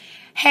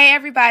Hey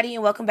everybody,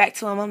 and welcome back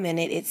to One More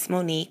Minute. It's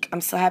Monique.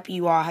 I'm so happy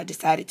you all have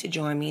decided to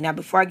join me. Now,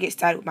 before I get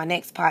started with my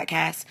next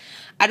podcast,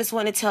 I just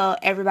want to tell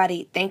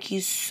everybody thank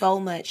you so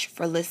much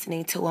for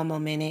listening to One More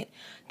Minute.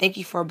 Thank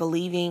you for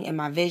believing in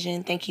my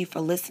vision. Thank you for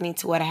listening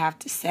to what I have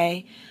to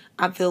say.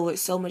 I'm filled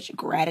with so much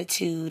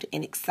gratitude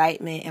and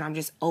excitement, and I'm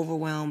just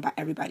overwhelmed by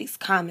everybody's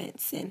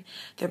comments and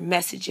their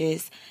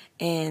messages,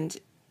 and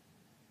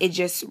it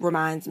just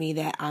reminds me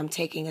that I'm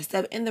taking a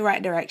step in the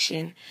right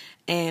direction,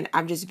 and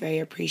I'm just very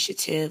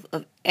appreciative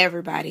of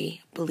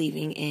everybody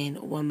believing in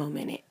One More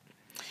Minute.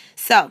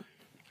 So,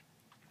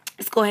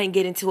 let's go ahead and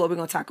get into what we're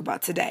going to talk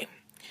about today.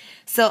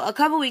 So, a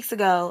couple weeks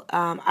ago,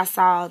 I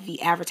saw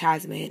the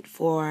advertisement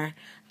for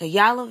the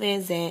Iyanla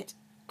Vanzant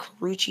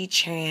Karrueche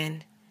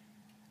Tran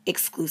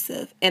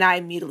exclusive, and I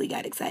immediately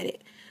got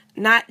excited.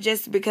 Not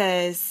just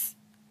because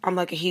I'm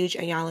like a huge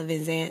Iyanla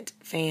Vanzant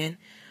fan,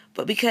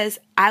 but because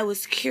I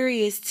was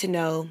curious to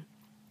know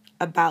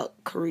about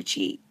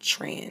Karrueche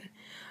Tran.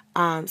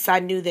 So I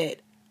knew that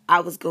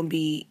I was going to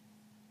be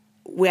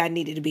where I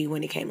needed to be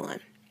when it came on.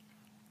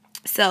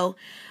 So,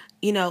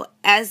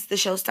 as the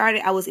show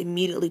started, I was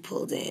immediately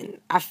pulled in.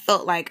 I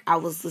felt like I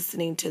was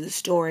listening to the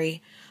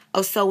story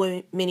of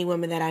so many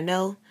women that I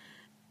know.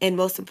 And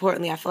most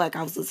importantly, I feel like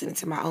I was listening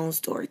to my own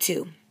story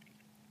too.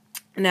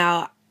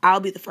 Now,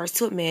 I'll be the first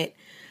to admit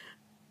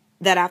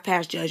that I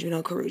passed judgment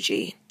on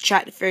Karrueche.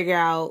 Tried to figure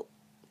out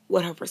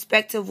what her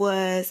perspective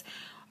was,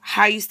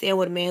 how you stand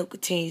with a man who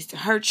continues to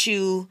hurt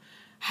you,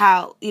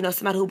 how,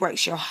 somebody who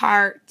breaks your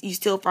heart, you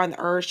still find the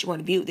urge to want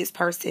to be with this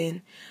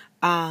person.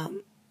 So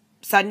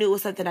I knew it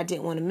was something I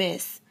didn't want to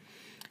miss.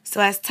 So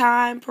as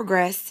time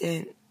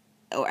progresses,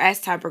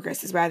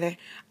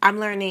 I'm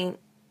learning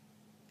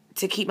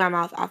to keep my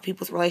mouth off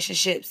people's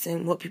relationships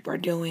and what people are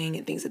doing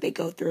and things that they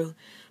go through,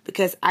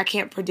 because I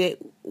can't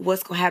predict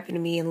what's going to happen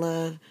to me in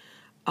love,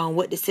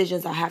 what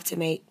decisions I'll have to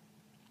make.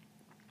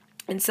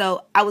 And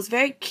so I was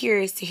very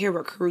curious to hear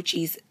what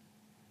Karrueche's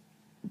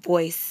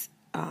voice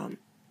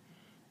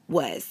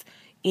was.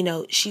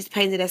 She's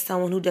painted as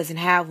someone who doesn't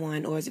have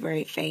one, or is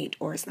very faint,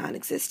 or is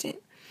non-existent.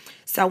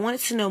 So I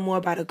wanted to know more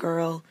about a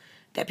girl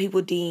that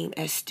people deem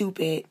as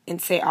stupid and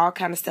say all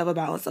kind of stuff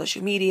about on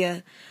social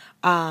media,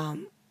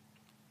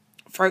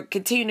 for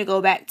continuing to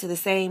go back to the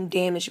same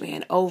damaged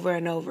man over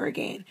and over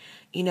again.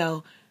 He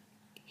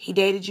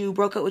dated you,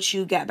 broke up with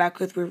you, got back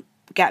with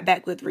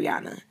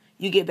Rihanna.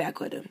 You get back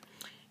with him.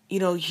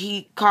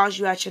 He calls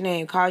you out your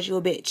name, calls you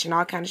a bitch, and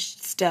all kind of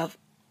stuff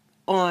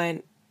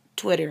on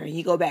Twitter, and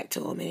you go back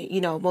to him.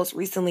 And, most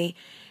recently,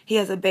 he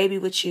has a baby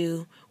with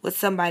you, with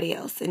somebody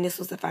else, and this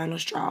was the final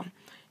straw.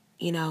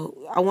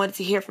 I wanted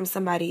to hear from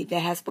somebody that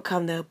has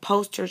become the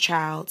poster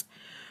child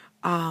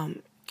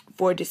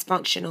for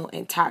dysfunctional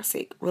and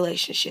toxic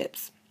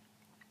relationships.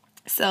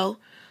 So,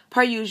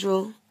 per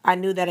usual, I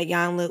knew that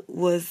Iyanla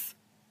was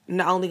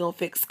not only going to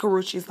fix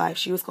Karrueche's life,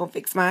 she was going to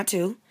fix mine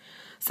too.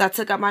 So I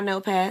took out my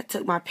notepad,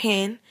 took my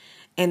pen,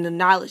 and the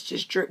knowledge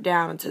just dripped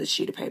down onto the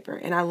sheet of paper,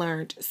 and I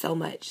learned so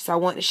much. So I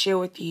want to share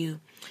with you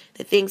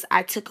the things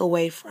I took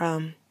away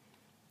from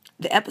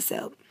the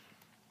episode.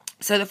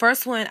 So the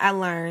first one I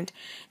learned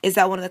is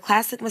that one of the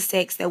classic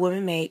mistakes that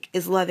women make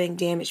is loving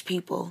damaged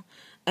people,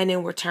 and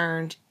in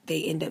return,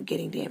 they end up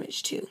getting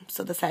damaged too.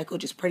 So the cycle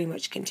just pretty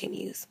much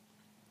continues.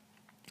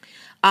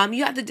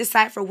 You have to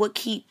decipher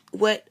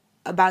what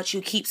about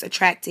you keeps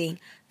attracting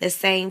the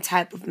same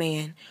type of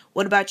man.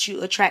 What about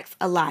you attracts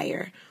a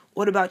liar?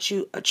 What about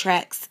you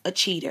attracts a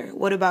cheater?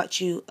 What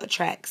about you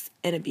attracts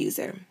an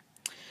abuser?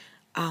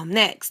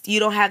 Next, you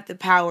don't have the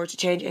power to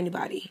change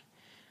anybody.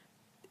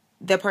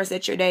 The person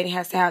that you're dating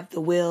has to have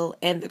the will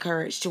and the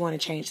courage to want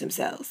to change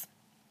themselves.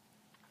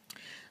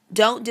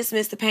 Don't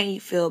dismiss the pain you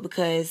feel,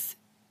 because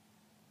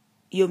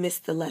you'll miss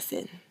the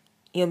lesson.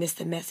 You'll miss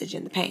the message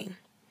in the pain.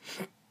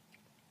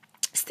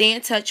 Stay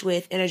in touch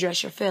with and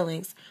address your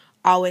feelings.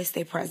 Always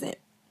stay present.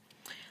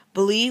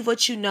 Believe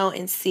what you know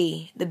and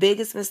see. The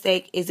biggest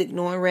mistake is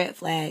ignoring red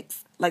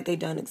flags like they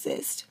don't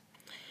exist.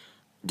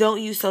 Don't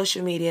use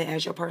social media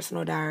as your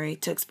personal diary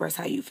to express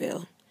how you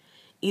feel.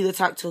 Either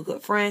talk to a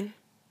good friend,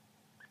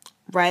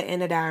 write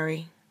in a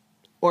diary,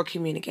 or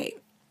communicate.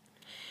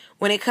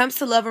 When it comes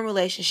to love and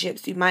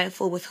relationships, be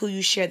mindful with who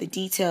you share the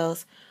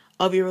details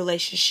of your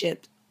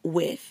relationship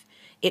with.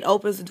 It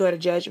opens the door to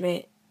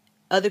judgment,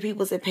 other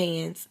people's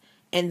opinions,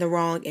 and the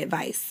wrong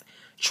advice.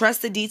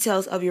 Trust the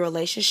details of your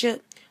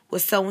relationship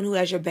with someone who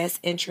has your best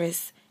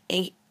interests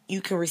and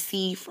you can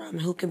receive from,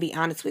 who can be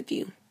honest with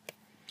you.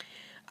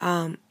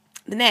 The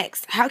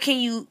next, how can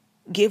you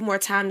give more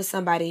time to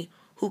somebody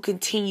who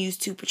continues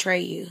to betray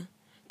you?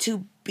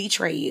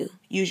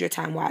 Use your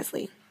time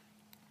wisely.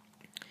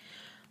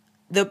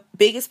 The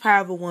biggest power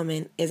of a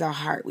woman is our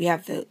heart. We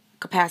have the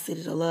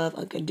capacity to love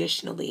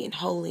unconditionally and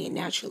wholly and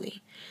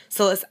naturally.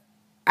 So it's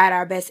at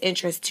our best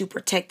interest to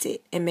protect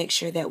it and make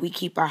sure that we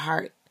keep our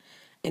heart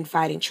in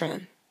fighting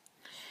trim.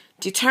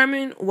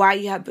 Determine why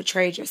you have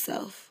betrayed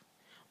yourself,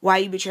 why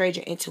you betrayed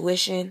your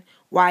intuition,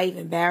 why you've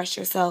embarrassed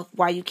yourself,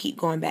 why you keep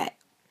going back.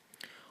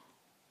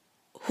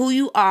 Who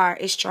you are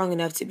is strong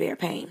enough to bear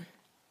pain.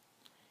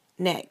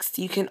 Next,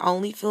 you can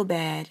only feel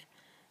bad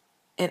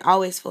and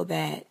always feel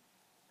bad,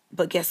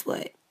 but guess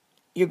what?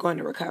 You're going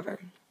to recover.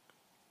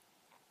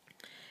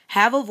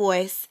 Have a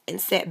voice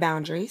and set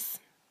boundaries.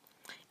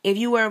 If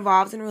you were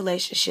involved in a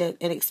relationship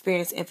and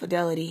experienced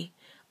infidelity,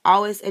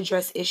 always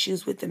address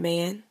issues with the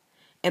man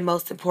and,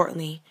 most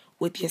importantly,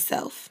 with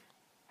yourself.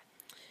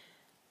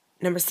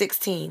 Number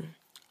 16,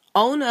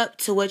 own up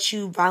to what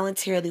you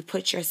voluntarily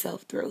put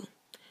yourself through.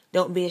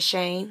 Don't be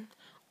ashamed.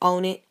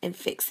 Own it and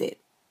fix it.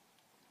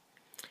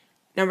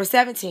 Number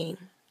 17,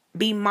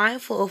 be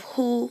mindful of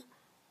who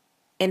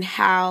and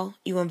how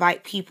you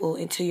invite people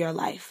into your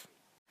life.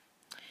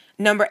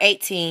 Number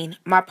 18,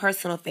 my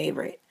personal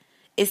favorite,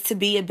 is to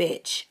be a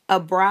bitch. A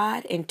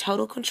bride in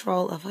total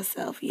control of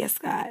herself. Yes,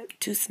 God.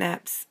 2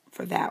 snaps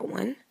for that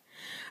one.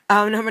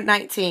 Number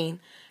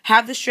 19,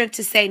 have the strength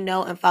to say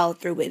no and follow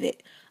through with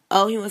it.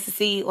 Oh, he wants to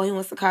see you, or he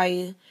wants to call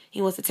you,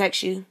 he wants to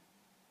text you.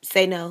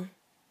 Say no.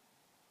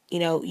 You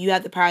know, you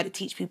have the power to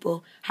teach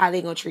people how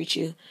they're going to treat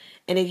you.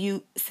 And if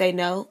you say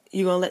no,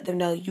 you're going to let them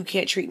know you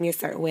can't treat me a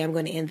certain way. I'm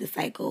going to end the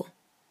cycle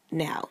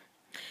now.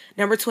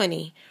 Number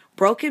 20,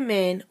 broken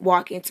men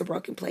walk into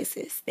broken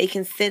places. They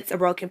can sense a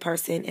broken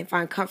person and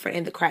find comfort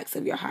in the cracks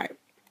of your heart.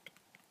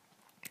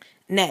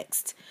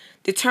 Next,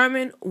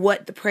 determine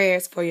what the prayer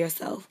is for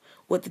yourself,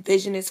 what the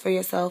vision is for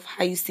yourself,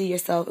 how you see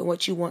yourself, and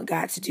what you want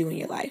God to do in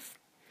your life.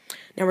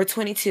 Number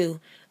 22,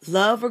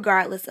 love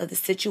regardless of the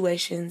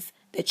situations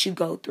that you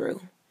go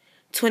through.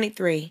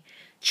 23,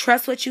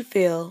 trust what you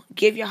feel,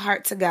 give your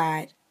heart to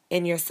God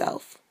and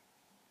yourself,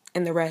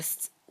 and the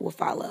rest will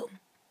follow.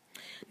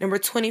 Number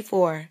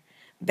 24,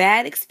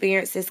 bad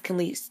experiences can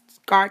leave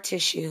scar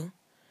tissue,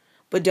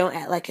 but don't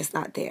act like it's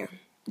not there.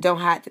 Don't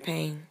hide the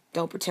pain.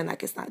 Don't pretend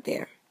like it's not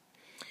there.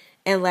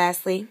 And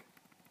lastly,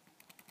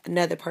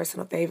 another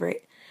personal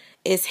favorite,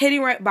 is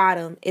hitting rock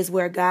bottom is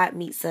where God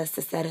meets us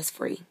to set us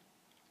free.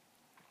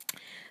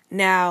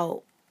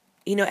 Now,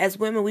 you know, as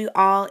women, we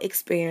all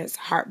experience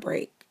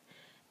heartbreak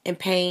and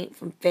pain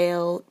from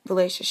failed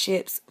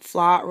relationships,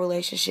 flawed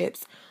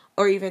relationships,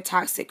 or even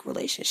toxic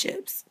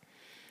relationships.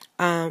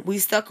 We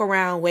stuck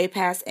around way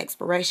past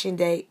expiration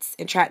dates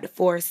and tried to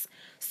force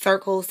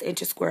circles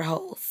into square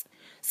holes.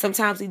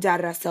 Sometimes we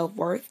doubted our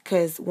self-worth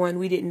because, 1,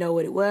 we didn't know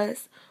what it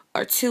was,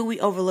 or 2, we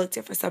overlooked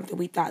it for something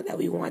we thought that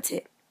we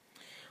wanted.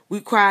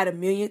 We cried a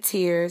million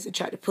tears and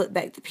tried to put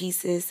back the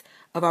pieces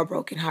of our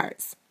broken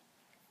hearts.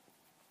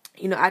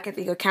 You know, I can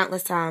think of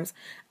countless times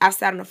I've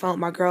sat on the phone with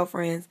my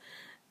girlfriends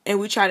and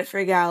we try to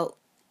figure out,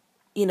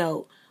 you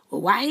know,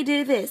 well, why he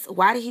did this?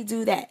 Why did he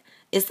do that?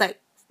 It's like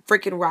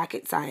freaking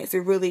rocket science.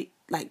 We're really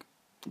like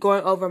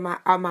going over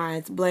our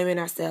minds, blaming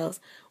ourselves,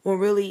 when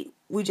really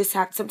we just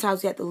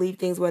sometimes we have to leave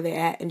things where they're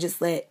at and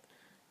just let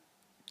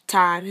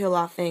time heal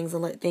off things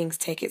and let things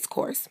take its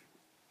course.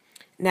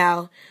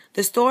 Now,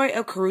 the story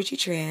of Karrueche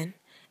Tran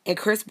and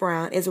Chris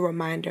Brown is a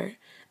reminder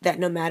that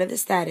no matter the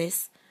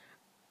status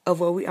of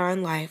where we are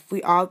in life,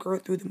 we all go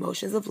through the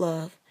motions of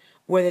love,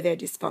 whether they're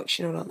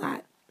dysfunctional or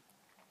not.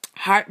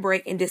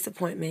 Heartbreak and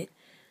disappointment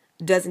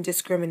doesn't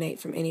discriminate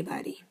from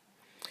anybody.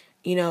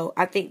 You know,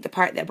 I think the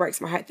part that breaks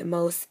my heart the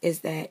most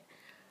is that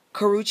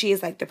Karrueche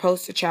is like the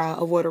poster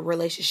child of what a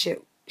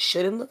relationship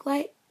shouldn't look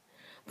like.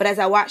 But as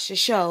I watched the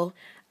show,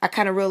 I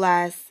kind of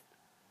realized,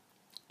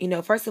 you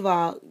know, first of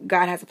all,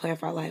 God has a plan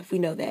for our life. We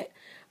know that.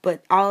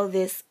 But all of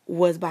this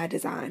was by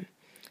design.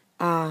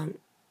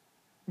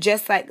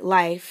 Just like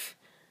life,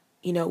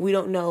 you know, we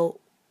don't know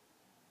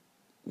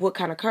what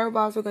kind of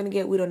curveballs we're going to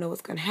get. We don't know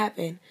what's going to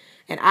happen.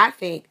 And I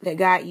think that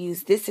God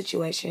used this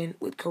situation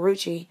with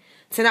Karrueche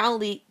to not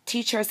only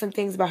teach her some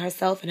things about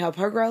herself and help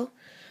her grow,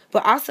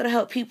 but also to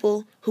help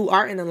people who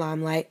are in the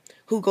limelight,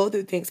 who go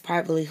through things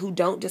privately, who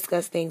don't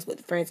discuss things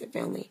with friends and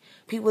family,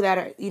 people that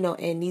are, you know,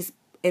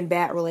 in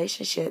bad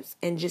relationships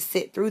and just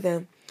sit through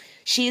them.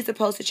 She is the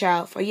poster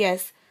child for,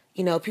 yes,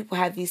 you know, people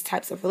have these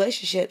types of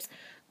relationships,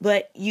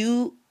 but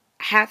you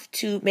have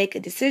to make a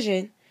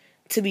decision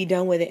to be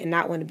done with it and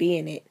not want to be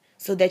in it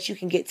so that you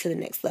can get to the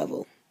next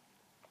level.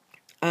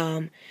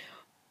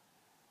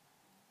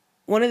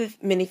 One of the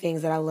many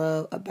things that I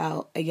love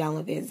about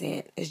Iyanla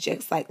Vanzant is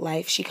just like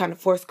life. She kind of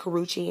forced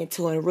Karrueche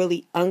into a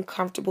really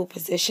uncomfortable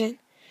position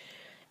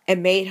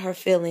and made her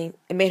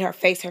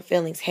face her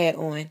feelings head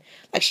on.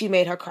 Like, she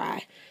made her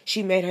cry.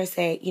 She made her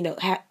say, you know,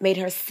 made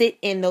her sit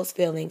in those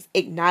feelings,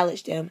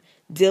 acknowledge them,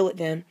 deal with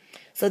them,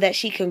 so that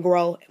she can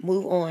grow,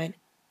 move on,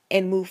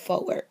 and move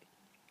forward.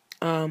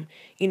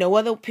 You know,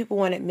 whether people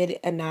want to admit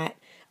it or not,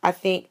 I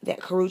think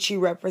that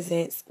Karrueche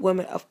represents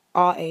women of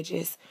all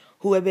ages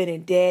who have been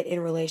in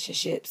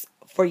relationships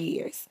for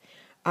years.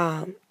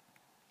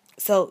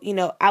 So, you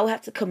know, I would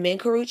have to commend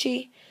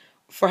Karrueche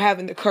for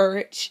having the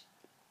courage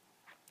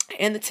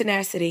and the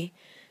tenacity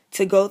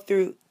to go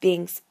through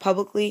things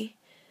publicly,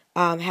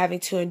 having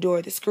to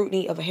endure the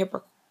scrutiny of a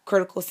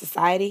hypocritical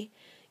society,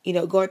 you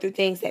know, going through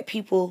things that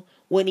people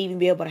wouldn't even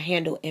be able to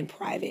handle in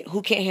private,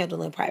 who can't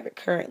handle in private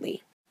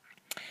currently.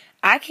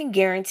 I can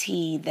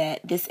guarantee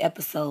that this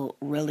episode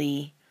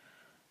really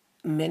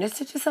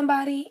ministered to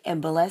somebody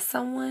and blessed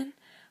someone,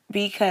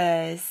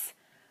 because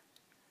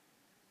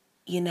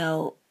you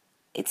know,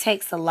 it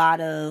takes a lot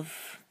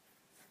of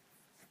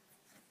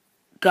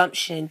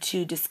gumption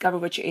to discover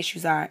what your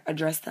issues are,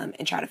 address them,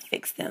 and try to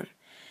fix them.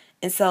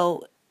 And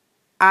so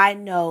I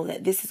know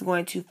that this is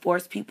going to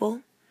force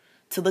people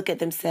to look at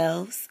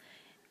themselves.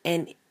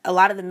 And a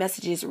lot of the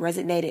messages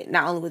resonated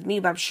not only with me,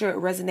 but I'm sure it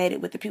resonated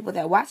with the people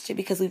that watched it,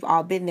 because we've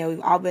all been there.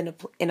 We've all been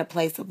in a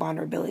place of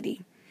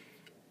vulnerability.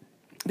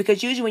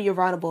 Because usually when you're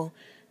vulnerable,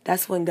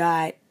 that's when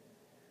God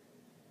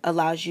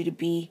allows you to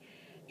be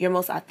your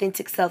most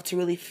authentic self, to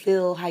really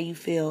feel how you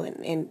feel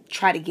and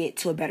try to get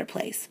to a better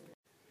place.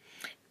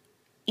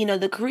 You know,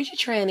 the Karrueche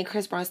Tran and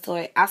Chris Brown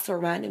story also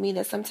reminded me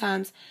that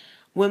sometimes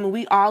women,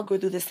 we all go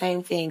through the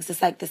same things.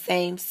 It's like the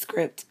same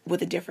script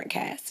with a different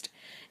cast.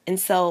 And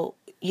so,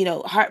 you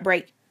know,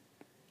 heartbreak,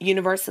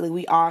 universally,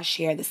 we all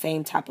share the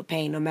same type of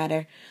pain, no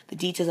matter the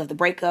details of the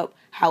breakup,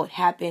 how it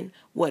happened,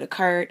 what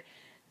occurred.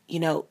 You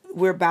know,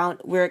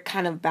 we're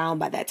kind of bound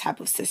by that type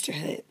of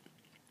sisterhood.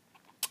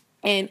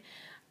 And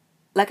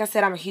like I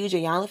said, I'm a huge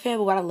Iyanla fan,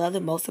 but what I love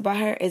the most about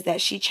her is that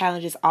she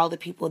challenges all the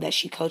people that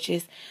she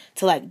coaches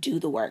to, like, do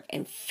the work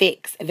and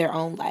fix their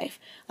own life.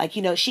 Like,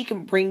 you know, she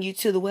can bring you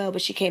to the well,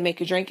 but she can't make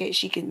you drink it.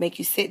 She can make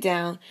you sit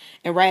down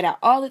and write out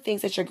all the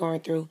things that you're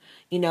going through,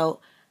 you know,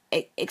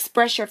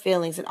 express your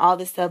feelings and all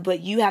this stuff,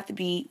 but you have to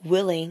be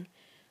willing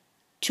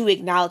to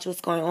acknowledge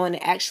what's going on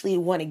and actually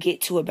want to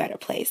get to a better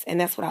place. And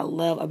that's what I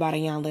love about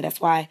Iyanla.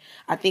 That's why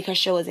I think her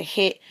show is a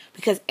hit,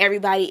 because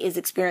everybody is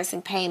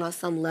experiencing pain on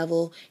some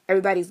level.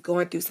 Everybody's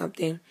going through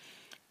something.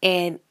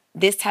 And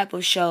this type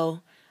of show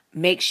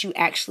makes you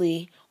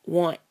actually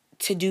want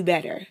to do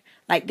better.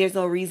 Like, there's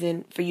no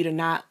reason for you to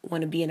not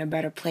want to be in a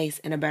better place,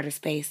 in a better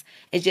space.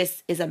 It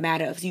just is a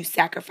matter of you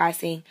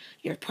sacrificing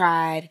your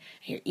pride,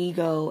 your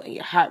ego, and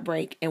your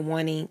heartbreak and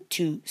wanting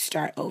to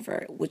start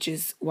over, which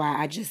is why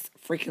I just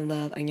freaking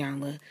love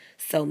Iyanla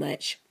so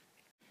much.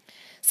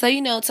 So,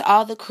 you know, to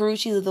all the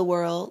Karrueches of the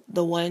world,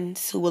 the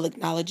ones who will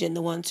acknowledge it and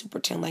the ones who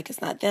pretend like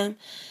it's not them,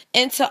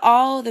 and to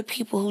all the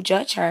people who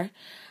judge her,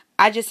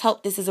 I just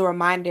hope this is a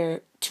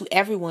reminder to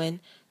everyone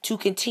to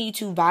continue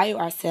to value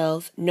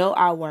ourselves, know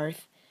our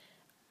worth,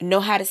 know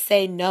how to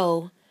say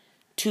no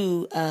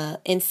to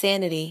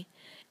insanity,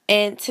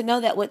 and to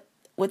know that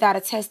without a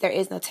test, there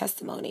is no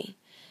testimony.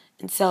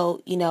 And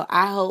so, you know,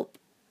 I hope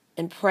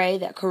and pray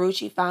that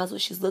Karrueche finds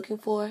what she's looking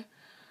for.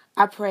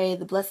 I pray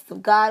the blessings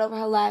of God over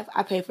her life.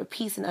 I pray for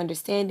peace and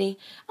understanding.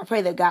 I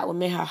pray that God will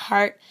mend her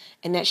heart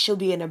and that she'll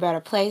be in a better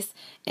place,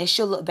 and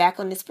she'll look back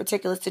on this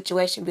particular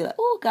situation and be like,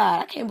 oh,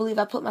 God, I can't believe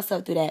I put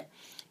myself through that.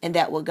 And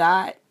that what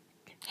God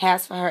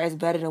has for her is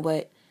better than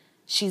what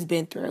she's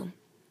been through.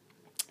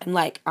 And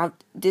like,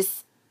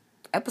 this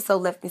episode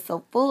left me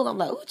so full. I'm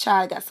like, oh,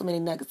 child, I got so many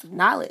nuggets of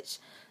knowledge.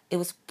 It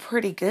was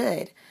pretty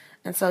good.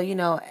 And so, you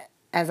know,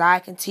 as I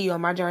continue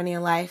on my journey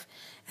in life,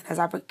 and as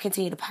I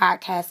continue to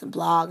podcast and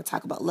blog and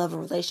talk about love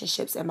and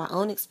relationships and my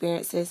own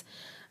experiences,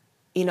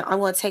 you know, I'm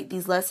going to take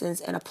these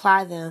lessons and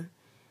apply them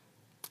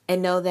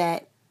and know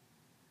that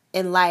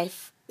in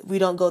life, we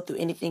don't go through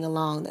anything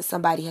alone, that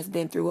somebody has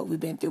been through what we've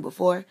been through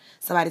before,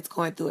 somebody's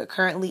going through it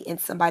currently,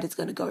 and somebody's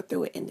going to go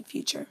through it in the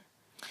future.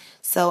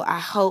 So I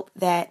hope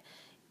that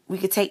we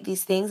could take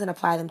these things and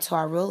apply them to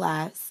our real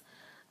lives,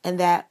 and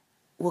that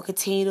we'll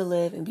continue to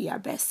live and be our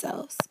best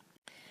selves.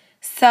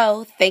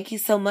 So thank you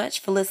so much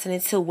for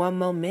listening to One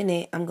More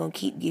Minute. I'm going to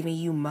keep giving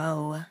you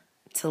more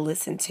to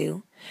listen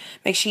to.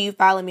 Make sure you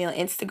follow me on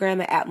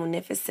Instagram at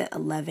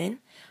 @Munificent11.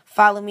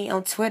 Follow me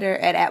on Twitter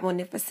at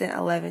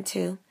 @Munificent11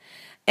 too.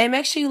 And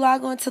make sure you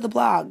log on to the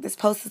blog. This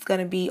post is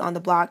going to be on the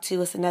blog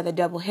too. It's another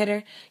double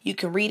hitter. You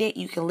can read it.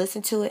 You can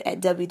listen to it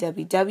at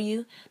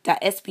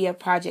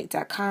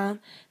www.sbfproject.com.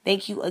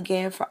 Thank you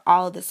again for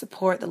all of the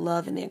support, the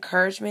love, and the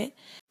encouragement.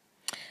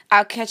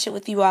 I'll catch up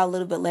with you all a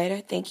little bit later.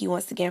 Thank you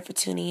once again for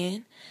tuning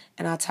in,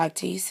 and I'll talk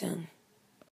to you soon.